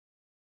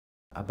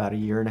About a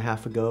year and a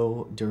half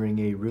ago, during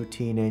a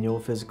routine annual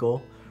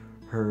physical,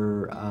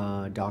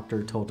 her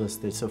doctor told us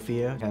that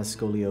Sophia has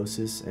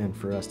scoliosis and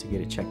for us to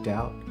get it checked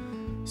out.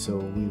 So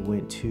we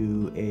went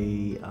to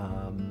a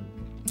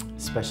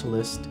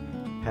specialist,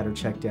 had her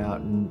checked out,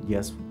 and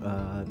yes,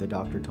 the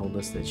doctor told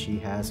us that she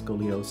has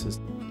scoliosis.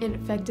 It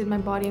affected my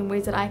body in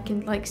ways that I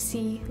can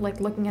see, like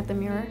looking at the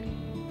mirror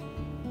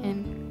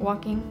and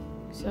walking.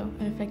 So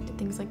it affected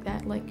things like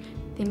that, like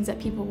things that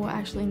people will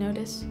actually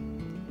notice.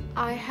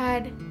 I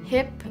had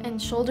hip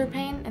and shoulder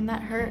pain, and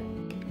that hurt.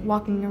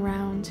 Walking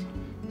around,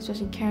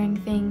 especially carrying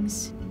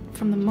things,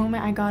 from the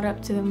moment I got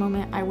up to the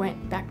moment I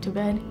went back to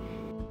bed.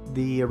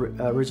 The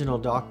original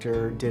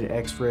doctor did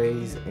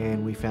x-rays,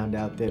 and we found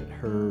out that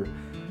her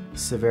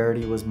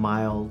severity was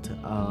mild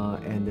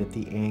and that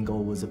the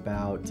angle was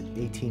about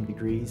 18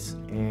 degrees.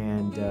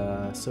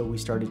 And so we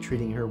started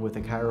treating her with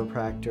a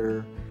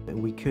chiropractor.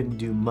 We couldn't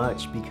do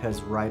much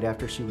because right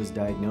after she was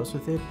diagnosed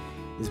with it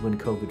is when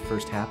COVID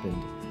first happened.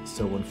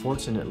 So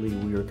unfortunately,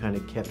 we were kind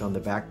of kept on the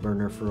back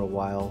burner for a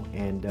while,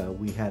 and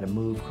we had to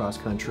move cross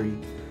country.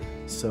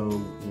 So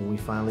when we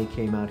finally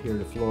came out here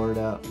to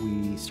Florida,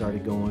 we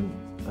started going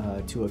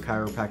to a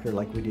chiropractor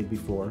like we did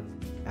before.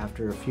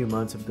 After a few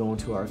months of going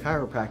to our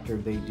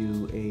chiropractor, they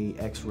do a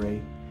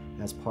x-ray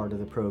as part of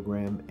the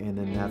program, and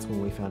then that's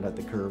when we found out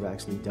the curve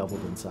actually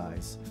doubled in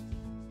size.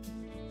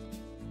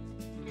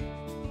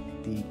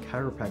 The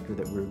chiropractor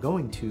that we were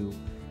going to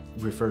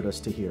referred us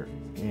to here,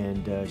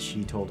 and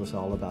she told us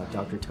all about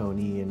Dr.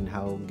 Tony and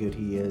how good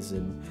he is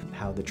and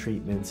how the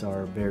treatments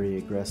are very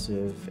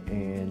aggressive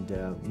and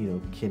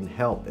can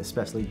help,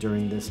 especially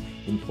during this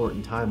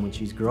important time when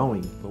she's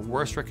growing. The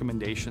worst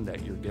recommendation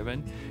that you're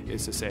given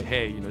is to say,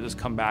 hey, just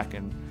come back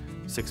in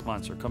 6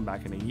 months or come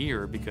back in a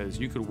year, because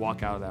you could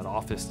walk out of that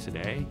office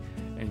today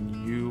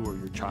and you or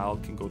your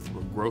child can go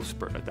through a growth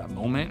spurt at that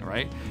moment,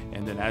 right?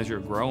 And then as you're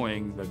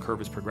growing, the curve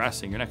is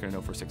progressing. You're not going to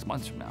know for 6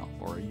 months from now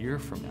or a year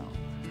from now.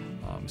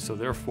 So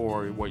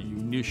therefore, what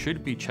you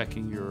should be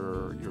checking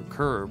your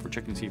curve, or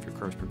checking to see if your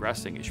curve is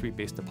progressing, it should be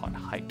based upon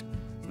height,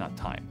 not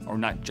time, or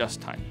not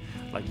just time.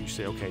 Like you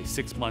say, okay,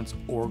 6 months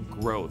or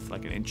growth,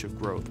 like an inch of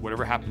growth.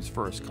 Whatever happens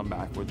first, come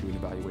back, we'll do an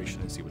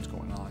evaluation and see what's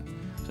going on.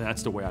 So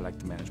that's the way I like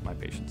to manage my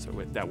patients, so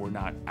that we're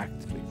not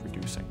actively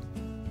reducing.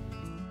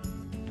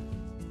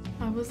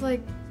 I was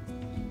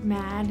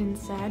mad and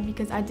sad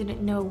because I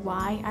didn't know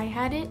why I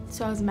had it,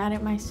 so I was mad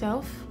at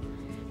myself.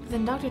 But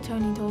then Dr.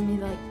 Tony told me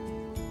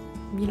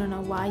you don't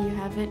know why you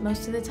have it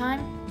most of the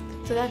time.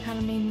 So that kind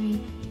of made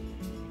me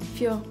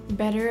feel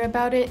better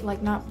about it,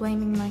 not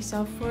blaming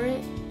myself for it.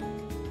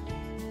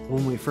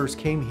 When we first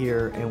came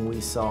here and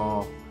we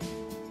saw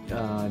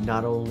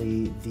not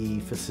only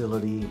the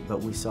facility,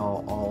 but we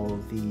saw all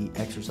of the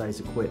exercise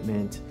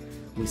equipment,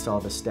 we saw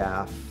the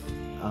staff,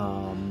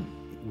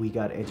 we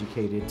got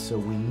educated, so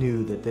we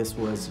knew that this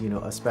was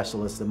a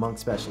specialist among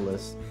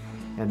specialists,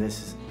 and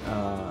this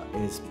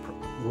is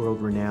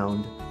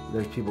world-renowned.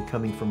 There's people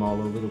coming from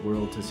all over the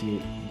world to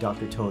see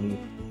Dr. Tony.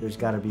 There's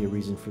got to be a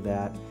reason for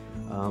that.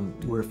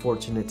 We're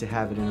fortunate to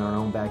have it in our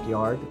own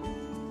backyard,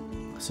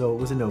 so it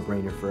was a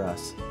no-brainer for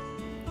us.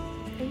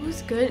 It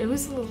was good. It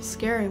was a little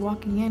scary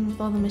walking in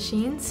with all the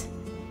machines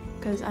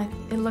because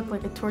it looked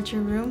like a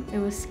torture room. It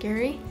was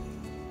scary,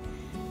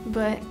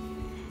 but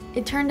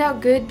it turned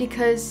out good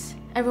because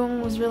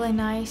everyone was really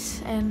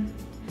nice and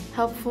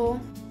helpful.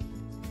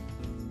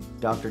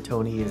 Dr.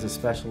 Tony is a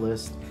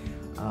specialist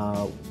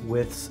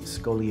with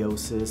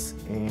scoliosis,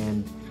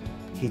 and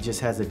he just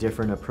has a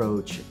different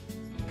approach.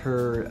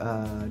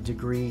 Her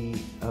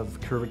degree of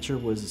curvature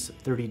was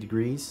 30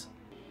 degrees,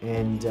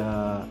 and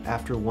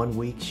after 1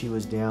 week she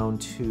was down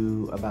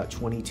to about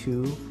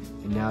 22,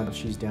 and now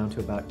she's down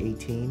to about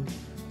 18.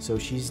 So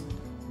she's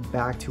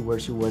back to where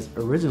she was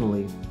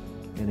originally,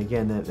 and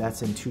again,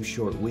 that's in 2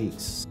 short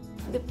weeks.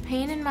 The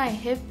pain in my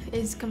hip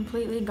is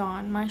completely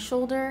gone. My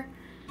shoulder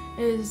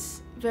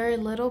is very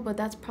little, but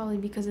that's probably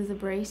because of the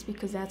brace,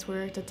 because that's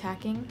where it's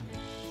attacking.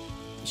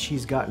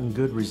 She's gotten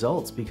good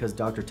results because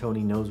Dr.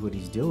 Tony knows what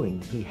he's doing.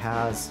 He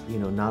has,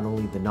 not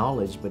only the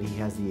knowledge, but he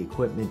has the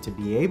equipment to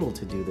be able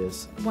to do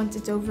this. Once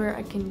it's over,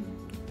 I can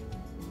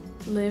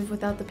live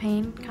without the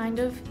pain, kind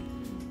of,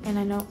 and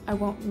I know I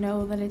won't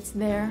know that it's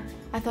there.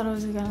 I thought it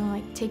was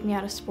gonna take me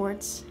out of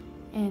sports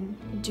and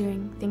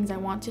doing things I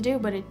want to do,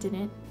 but it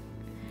didn't.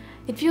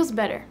 It feels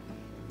better.